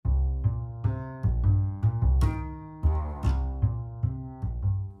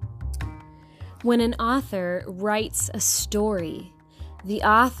When an author writes a story, the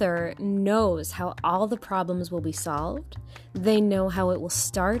author knows how all the problems will be solved, they know how it will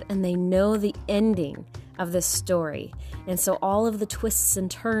start, and they know the ending of this story. And so all of the twists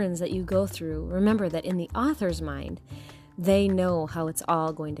and turns that you go through, remember that in the author's mind, they know how it's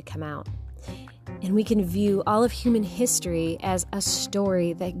all going to come out. And we can view all of human history as a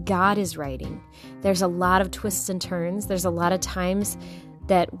story that God is writing. There's a lot of twists and turns. There's a lot of times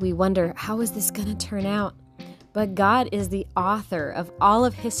that we wonder, how is this going to turn out? But God is the author of all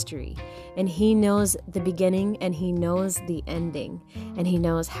of history, and He knows the beginning and He knows the ending, and He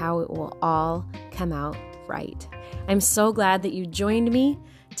knows how it will all come out right. I'm so glad that you joined me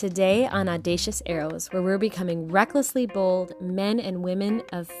today on Audacious Arrows, where we're becoming recklessly bold men and women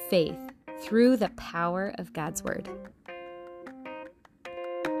of faith through the power of God's Word.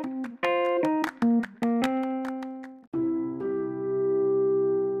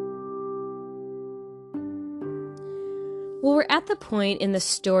 Well, we're at the point in the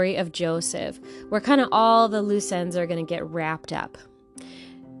story of Joseph where kind of all the loose ends are going to get wrapped up.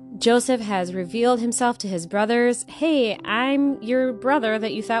 Joseph has revealed himself to his brothers. Hey, I'm your brother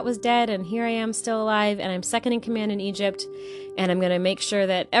that you thought was dead, and here I am still alive, and I'm second in command in Egypt, and I'm going to make sure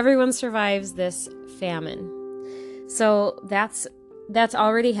that everyone survives this famine. So that's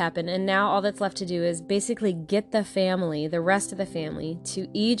already happened, and now all that's left to do is basically get the family, the rest of the family, to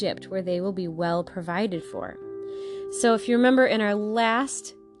Egypt, where they will be well provided for. So if you remember in our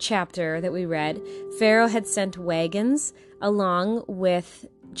last chapter that we read, Pharaoh had sent wagons along with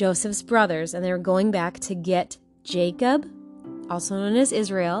Joseph's brothers, and they were going back to get Jacob, also known as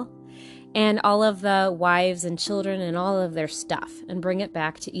Israel, and all of the wives and children and all of their stuff, and bring it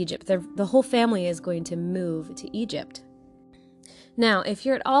back to Egypt. The whole family is going to move to Egypt. Now, if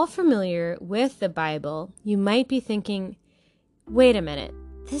you're at all familiar with the Bible, you might be thinking, wait a minute,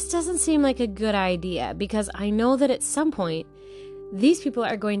 this doesn't seem like a good idea, because I know that at some point, these people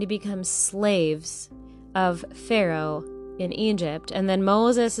are going to become slaves of Pharaoh in Egypt, and then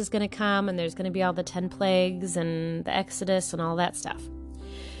Moses is going to come, and there's going to be all the 10 plagues and the Exodus and all that stuff.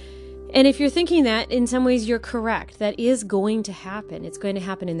 And if you're thinking that, in some ways you're correct. That is going to happen. It's going to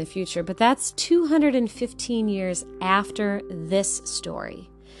happen in the future, but that's 215 years after this story.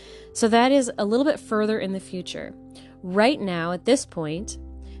 So that is a little bit further in the future. Right now, at this point,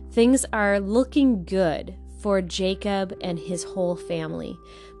 things are looking good for Jacob and his whole family.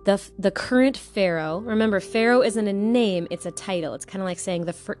 The current Pharaoh, remember, Pharaoh isn't a name, it's a title. It's kind of like saying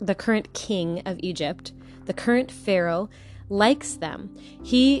the current king of Egypt. The current Pharaoh likes them.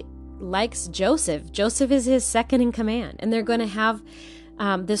 He likes Joseph. Joseph is his second in command, and they're going to have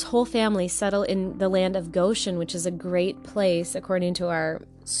this whole family settle in the land of Goshen, which is a great place, according to our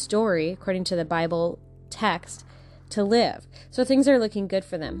story, according to the Bible text, to live. So things are looking good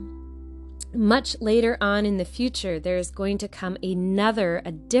for them. Much later on in the future, there's going to come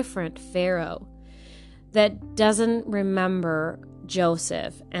a different Pharaoh that doesn't remember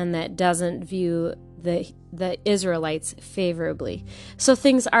Joseph and that doesn't view the Israelites favorably. So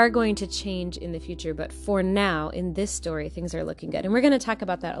things are going to change in the future, but for now, in this story, things are looking good. And we're going to talk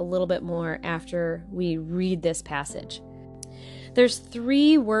about that a little bit more after we read this passage. There's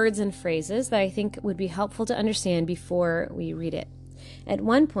 3 words and phrases that I think would be helpful to understand before we read it. At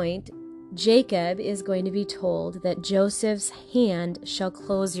one point, Jacob is going to be told that Joseph's hand shall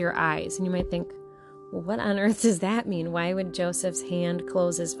close your eyes. And you might think, well, what on earth does that mean? Why would Joseph's hand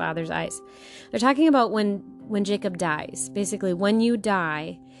close his father's eyes? They're talking about when Jacob dies. Basically, when you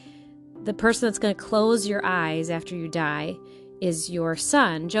die, the person that's going to close your eyes after you die is your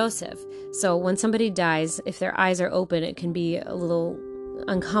son, Joseph. So when somebody dies, if their eyes are open, it can be a little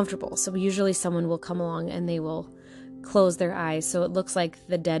uncomfortable. So usually someone will come along and they will close their eyes so it looks like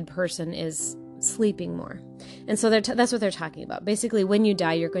the dead person is sleeping more. And so that's what they're talking about. Basically, when you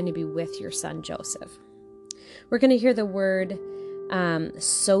die, you're going to be with your son Joseph. We're going to hear the word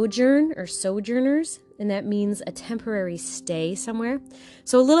sojourn or sojourners, and that means a temporary stay somewhere.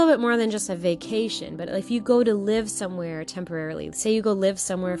 So a little bit more than just a vacation, but if you go to live somewhere temporarily, say you go live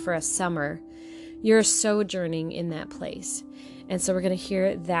somewhere for a summer, you're sojourning in that place. And so we're going to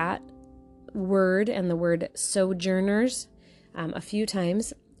hear that word and the word sojourners a few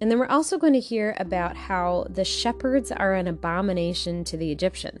times. And then we're also going to hear about how the shepherds are an abomination to the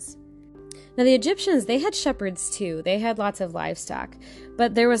Egyptians. Now, the Egyptians, they had shepherds too. They had lots of livestock.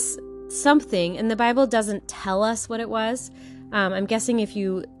 But there was something, and the Bible doesn't tell us what it was. I'm guessing if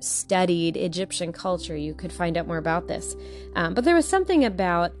you studied Egyptian culture, you could find out more about this. But there was something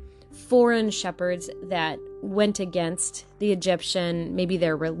about foreign shepherds that went against the Egyptian, maybe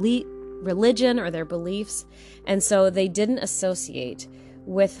their religion or their beliefs. And so they didn't associate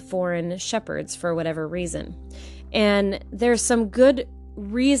with foreign shepherds for whatever reason. And there's some good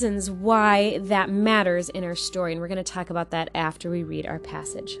reasons why that matters in our story, and we're going to talk about that after we read our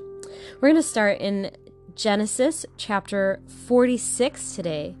passage. We're going to start in Genesis chapter 46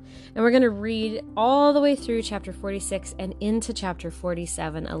 today, and we're going to read all the way through chapter 46 and into chapter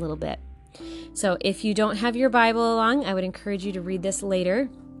 47 a little bit. So if you don't have your Bible along, I would encourage you to read this later.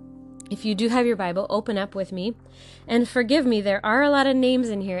 If you do have your Bible, open up with me. And forgive me, there are a lot of names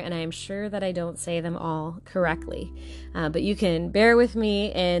in here, and I am sure that I don't say them all correctly. But you can bear with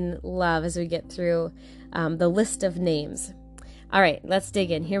me in love as we get through the list of names. All right, let's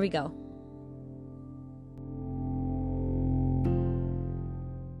dig in. Here we go.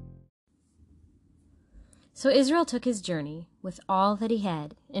 So Israel took his journey with all that he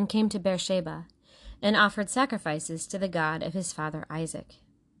had and came to Beersheba and offered sacrifices to the God of his father Isaac.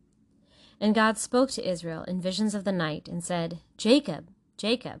 And God spoke to Israel in visions of the night and said, "Jacob,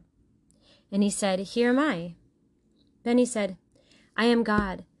 Jacob." And he said, "Here am I." Then he said, "I am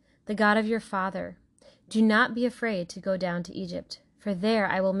God, the God of your father. Do not be afraid to go down to Egypt, for there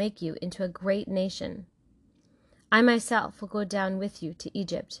I will make you into a great nation. I myself will go down with you to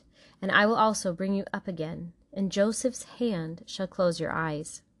Egypt, and I will also bring you up again, and Joseph's hand shall close your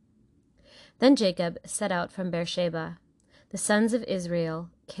eyes." Then Jacob set out from Beersheba. The sons of Israel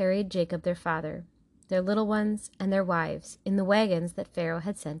carried Jacob their father, their little ones and their wives, in the wagons that Pharaoh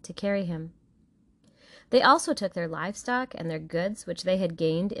had sent to carry him. They also took their livestock and their goods which they had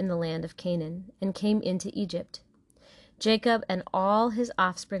gained in the land of Canaan, and came into Egypt. Jacob and all his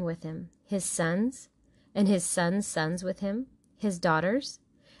offspring with him, his sons, and his sons' sons with him, his daughters,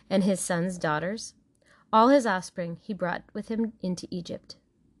 and his sons' daughters, all his offspring he brought with him into Egypt.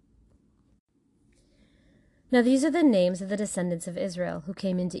 Now these are the names of the descendants of Israel who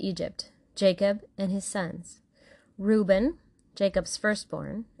came into Egypt, Jacob and his sons. Reuben, Jacob's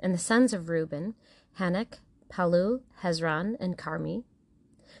firstborn, and the sons of Reuben, Hanok, Palu, Hezron, and Carmi.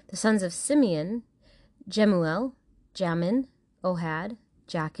 The sons of Simeon, Jemuel, Jamin, Ohad,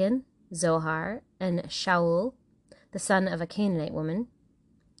 Jachin, Zohar, and Shaul, the son of a Canaanite woman.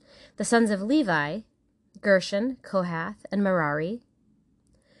 The sons of Levi, Gershon, Kohath, and Merari.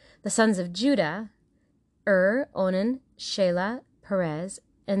 The sons of Judah, Onan, Shelah, Perez,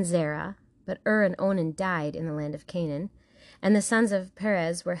 and Zerah, but and Onan died in the land of Canaan. And the sons of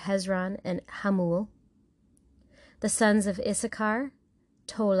Perez were Hezron and Hamul. The sons of Issachar,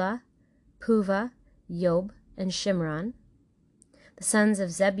 Tola, Puvah, Yob, and Shimron. The sons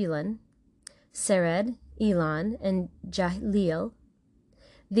of Zebulun, Sered, Elon, and Jahleel.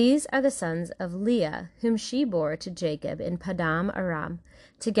 These are the sons of Leah, whom she bore to Jacob in Padam Aram,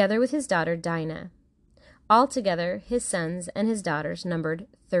 together with his daughter Dinah. Altogether his sons and his daughters numbered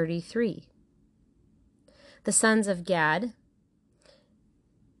 33. The sons of Gad,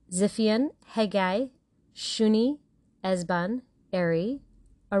 Ziphion, Haggai, Shuni, Esban, Eri,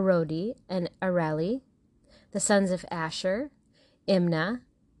 Arodi, and Areli. The sons of Asher, Imnah,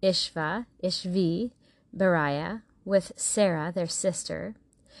 Ishva, Ishvi, Beriah, with Sarah their sister.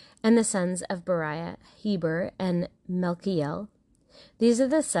 And the sons of Beriah, Heber, and Melchiel. These are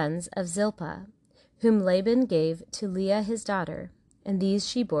the sons of Zilpah, whom Laban gave to Leah his daughter, and these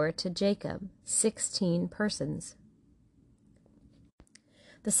she bore to Jacob, 16 persons.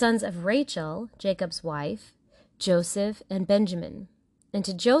 The sons of Rachel, Jacob's wife, Joseph and Benjamin. And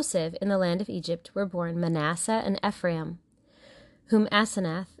to Joseph in the land of Egypt were born Manasseh and Ephraim, whom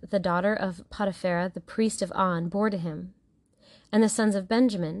Asenath, the daughter of Potiphera, the priest of On, bore to him. And the sons of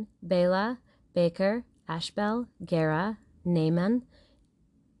Benjamin, Bela, Becher, Ashbel, Gera, Naaman,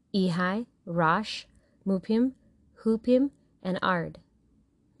 Ehi, Rosh, Mupim, Hupim, and Ard.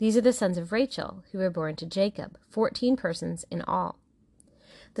 These are the sons of Rachel, who were born to Jacob, 14 persons in all.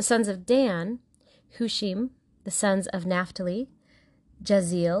 The sons of Dan, Hushim. The sons of Naphtali,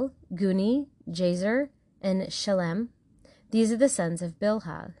 Jazeel, Guni, Jazer, and Shalem. These are the sons of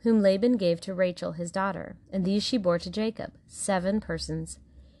Bilhah, whom Laban gave to Rachel his daughter, and these she bore to Jacob, 7 persons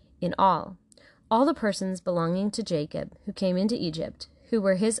in all. All the persons belonging to Jacob who came into Egypt, who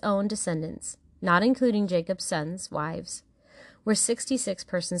were his own descendants, not including Jacob's sons' wives, were 66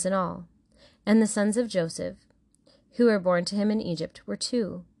 persons in all. And the sons of Joseph, who were born to him in Egypt, were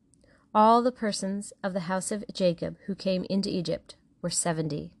 2. All the persons of the house of Jacob who came into Egypt were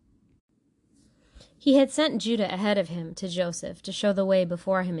 70. He had sent Judah ahead of him to Joseph to show the way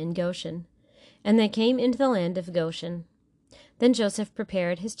before him in Goshen, and they came into the land of Goshen. Then Joseph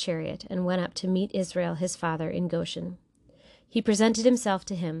prepared his chariot and went up to meet Israel his father in Goshen. He presented himself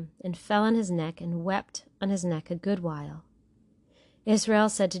to him and fell on his neck and wept on his neck a good while. Israel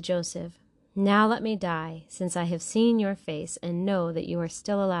said to Joseph, Now let me die, since I have seen your face and know that you are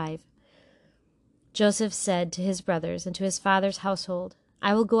still alive." Joseph said to his brothers and to his father's household,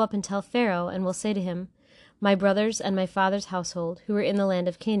 "I will go up and tell Pharaoh, and will say to him, 'My brothers and my father's household, who are in the land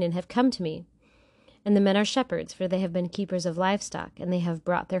of Canaan, have come to me. And the men are shepherds, for they have been keepers of livestock, and they have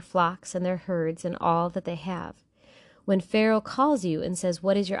brought their flocks and their herds and all that they have. When Pharaoh calls you and says,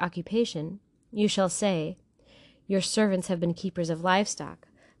 "What is your occupation?" you shall say, "Your servants have been keepers of livestock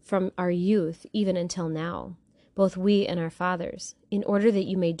from our youth even until now, both we and our fathers, in order that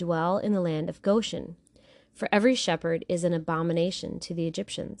you may dwell in the land of Goshen. For every shepherd is an abomination to the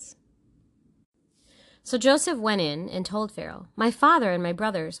Egyptians." So Joseph went in and told Pharaoh, "My father and my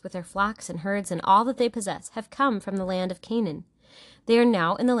brothers, with their flocks and herds and all that they possess, have come from the land of Canaan. They are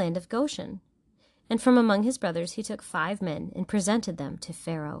now in the land of Goshen." And from among his brothers he took 5 men and presented them to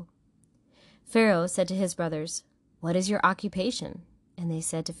Pharaoh. Pharaoh said to his brothers, "What is your occupation?" And they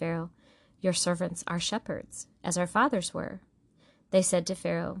said to Pharaoh, "Your servants are shepherds, as our fathers were." They said to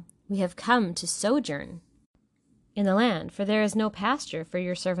Pharaoh, "We have come to sojourn in the land, for there is no pasture for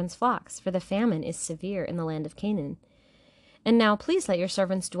your servants' flocks, for the famine is severe in the land of Canaan. And now please let your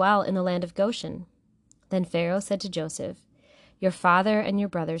servants dwell in the land of Goshen." Then Pharaoh said to Joseph, "Your father and your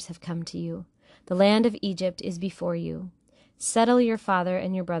brothers have come to you. The land of Egypt is before you. Settle your father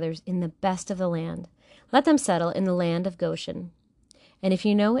and your brothers in the best of the land. Let them settle in the land of Goshen. And if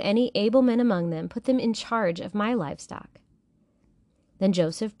you know any able men among them, put them in charge of my livestock." Then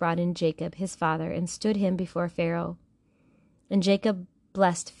Joseph brought in Jacob his father and stood him before Pharaoh. And Jacob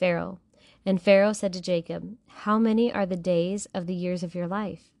blessed Pharaoh. And Pharaoh said to Jacob, "How many are the days of the years of your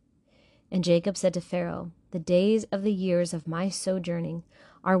life?" And Jacob said to Pharaoh, "The days of the years of my sojourning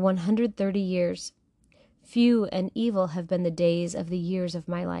are 130 years. Few and evil have been the days of the years of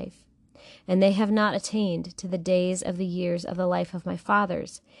my life, and they have not attained to the days of the years of the life of my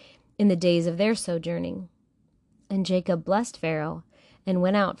fathers in the days of their sojourning." And Jacob blessed Pharaoh and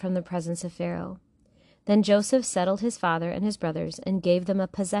went out from the presence of Pharaoh. Then Joseph settled his father and his brothers and gave them a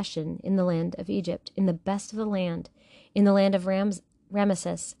possession in the land of Egypt, in the best of the land, in the land of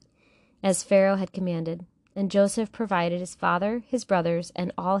Ramesses, as Pharaoh had commanded. And Joseph provided his father, his brothers,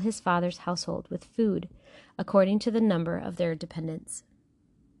 and all his father's household with food, according to the number of their dependents.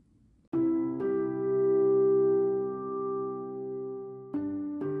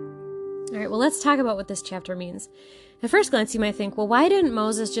 All right, well, let's talk about what this chapter means. At first glance, you might think, well, why didn't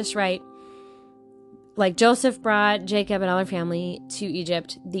Moses just write, like, Joseph brought Jacob and all their family to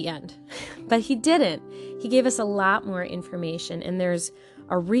Egypt, the end? But he didn't. He gave us a lot more information, and there's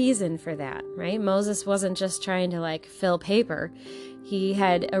a reason for that, right? Moses wasn't just trying to, like, fill paper. He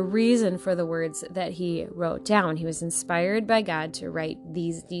had a reason for the words that he wrote down. He was inspired by God to write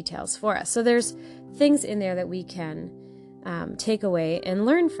these details for us. So there's things in there that we can take away and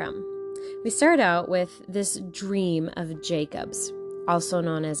learn from. We start out with this dream of Jacob's, also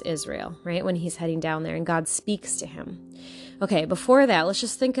known as Israel, right? When he's heading down there and God speaks to him. Okay, before that, let's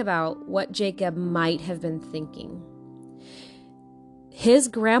just think about what Jacob might have been thinking. His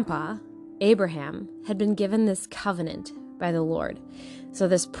grandpa, Abraham, had been given this covenant by the Lord. So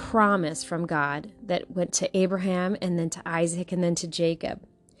this promise from God that went to Abraham and then to Isaac and then to Jacob.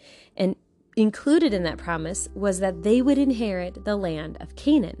 And included in that promise was that they would inherit the land of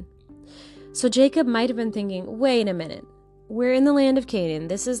Canaan. So Jacob might have been thinking, wait a minute, we're in the land of Canaan.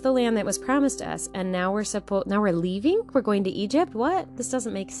 This is the land that was promised to us, and now we're leaving? We're going to Egypt? What? This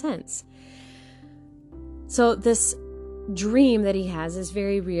doesn't make sense. So this dream that he has is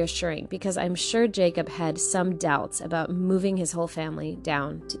very reassuring, because I'm sure Jacob had some doubts about moving his whole family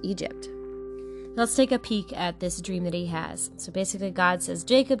down to Egypt. Let's take a peek at this dream that he has. So basically God says,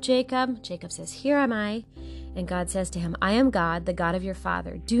 Jacob, Jacob. Jacob says, here am I. And God says to him, I am God, the God of your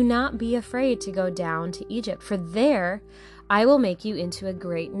father. Do not be afraid to go down to Egypt, for there I will make you into a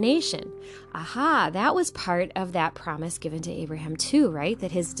great nation. Aha, that was part of that promise given to Abraham too, right?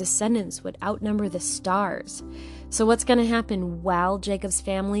 That his descendants would outnumber the stars. So what's going to happen while Jacob's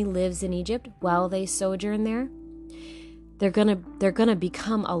family lives in Egypt, while they sojourn there? They're gonna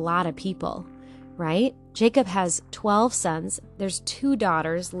become a lot of people, right? Jacob has 12 sons. There's 2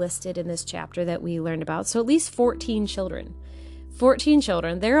 daughters listed in this chapter that we learned about. So at least 14 children. 14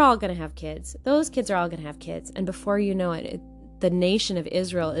 children. They're all going to have kids. Those kids are all going to have kids. And before you know it, the nation of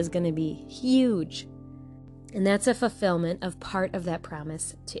Israel is going to be huge. And that's a fulfillment of part of that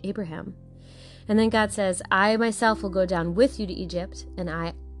promise to Abraham. And then God says, I myself will go down with you to Egypt, and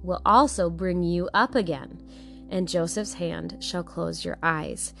I will also bring you up again. And Joseph's hand shall close your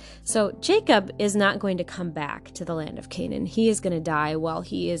eyes. So Jacob is not going to come back to the land of Canaan. He is going to die while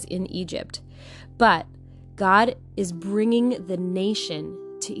he is in Egypt. But God is bringing the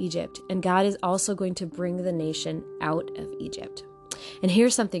nation to Egypt, and God is also going to bring the nation out of Egypt. And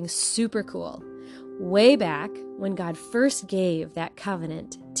here's something super cool. Way back when God first gave that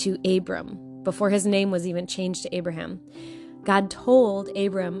covenant to Abram, before his name was even changed to Abraham, God told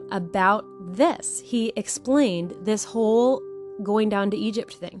Abram about this. He explained this whole going down to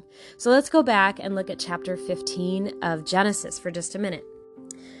Egypt thing. So let's go back and look at chapter 15 of Genesis for just a minute.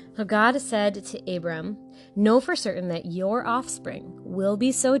 So God said to Abram, "Know for certain that your offspring will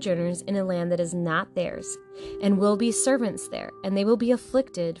be sojourners in a land that is not theirs, and will be servants there, and they will be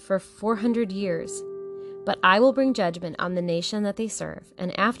afflicted for 400 years. But I will bring judgment on the nation that they serve,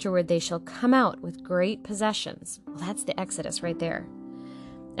 and afterward they shall come out with great possessions." Well, that's the Exodus right there.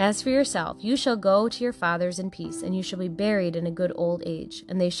 "As for yourself, you shall go to your fathers in peace, and you shall be buried in a good old age,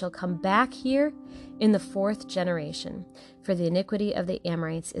 and they shall come back here in the 4th generation, for the iniquity of the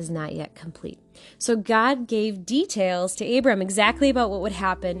Amorites is not yet complete." So God gave details to Abram exactly about what would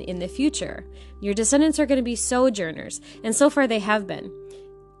happen in the future. Your descendants are going to be sojourners, and so far they have been.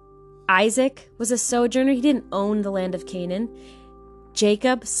 Isaac was a sojourner. He didn't own the land of Canaan.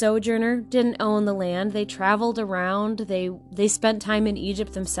 Jacob, sojourner, didn't own the land. They traveled around. They spent time in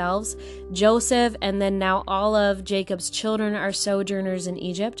Egypt themselves. Joseph, and then now all of Jacob's children are sojourners in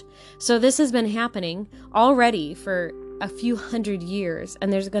Egypt. So this has been happening already for a few hundred years,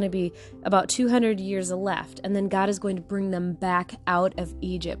 and there's going to be about 200 years left, and then God is going to bring them back out of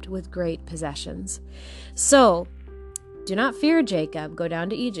Egypt with great possessions. So do not fear, Jacob. Go down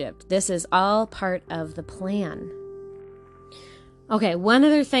to Egypt. This is all part of the plan. Okay, one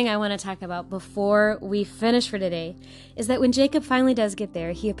other thing I want to talk about before we finish for today is that when Jacob finally does get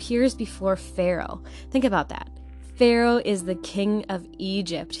there, he appears before Pharaoh. Think about that. Pharaoh is the king of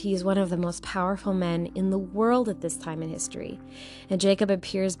Egypt. He's one of the most powerful men in the world at this time in history. And Jacob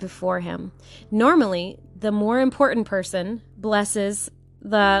appears before him. Normally, the more important person blesses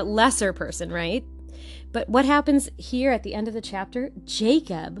the lesser person, right? But what happens here at the end of the chapter?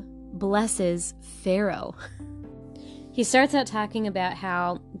 Jacob blesses Pharaoh. He starts out talking about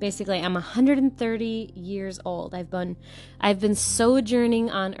how basically I'm 130 years old. I've been sojourning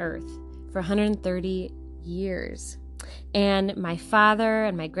on earth for 130 years. And my father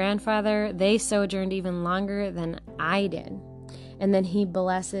and my grandfather, they sojourned even longer than I did. And then he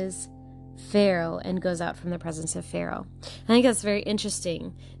blesses Pharaoh and goes out from the presence of Pharaoh. I think that's very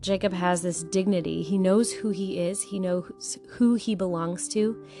interesting. Jacob has this dignity. He knows who he is. He knows who he belongs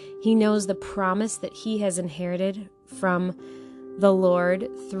to. He knows the promise that he has inherited from the Lord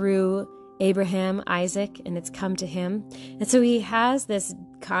through Abraham, Isaac, and it's come to him. And so he has this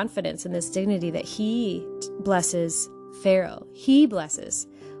confidence and this dignity that he blesses Pharaoh. He blesses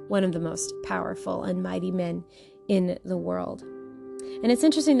one of the most powerful and mighty men in the world. And it's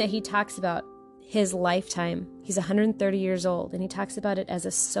interesting that he talks about his lifetime. He's 130 years old, and he talks about it as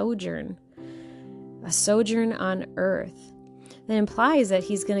a sojourn on earth. That implies that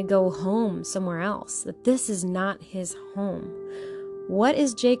he's going to go home somewhere else, that this is not his home. What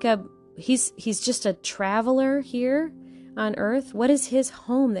is Jacob? He's just a traveler here on earth. What is his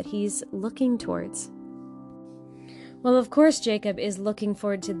home that he's looking towards? Well, of course, Jacob is looking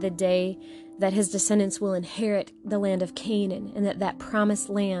forward to the day that his descendants will inherit the land of Canaan and that promised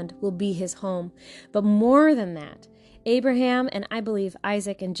land will be his home. But more than that, Abraham, and I believe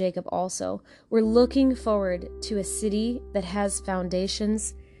Isaac and Jacob also, were looking forward to a city that has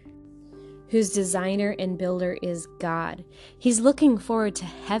foundations, whose designer and builder is God. He's looking forward to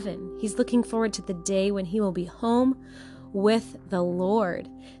heaven. He's looking forward to the day when he will be home with the Lord.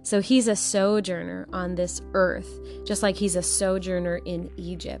 So he's a sojourner on this earth, just like he's a sojourner in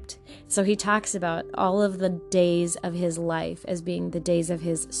Egypt. So he talks about all of the days of his life as being the days of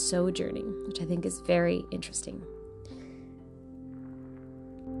his sojourning, which I think is very interesting.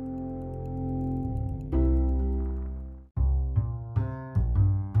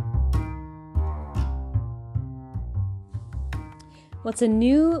 Well, it's a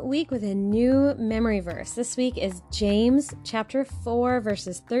new week with a new memory verse. This week is James chapter 4,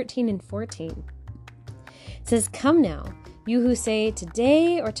 verses 13 and 14. It says, "Come now, you who say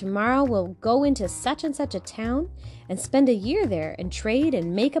today or tomorrow we'll go into such and such a town and spend a year there and trade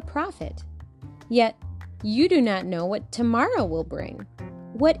and make a profit. Yet you do not know what tomorrow will bring.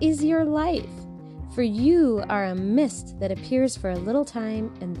 What is your life? For you are a mist that appears for a little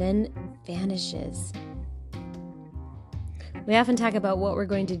time and then vanishes." We often talk about what we're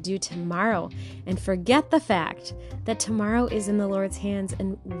going to do tomorrow and forget the fact that tomorrow is in the Lord's hands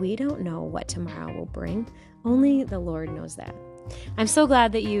and we don't know what tomorrow will bring. Only the Lord knows that. I'm so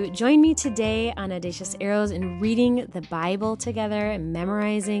glad that you joined me today on Audacious Arrows in reading the Bible together and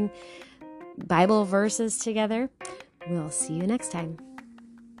memorizing Bible verses together. We'll see you next time.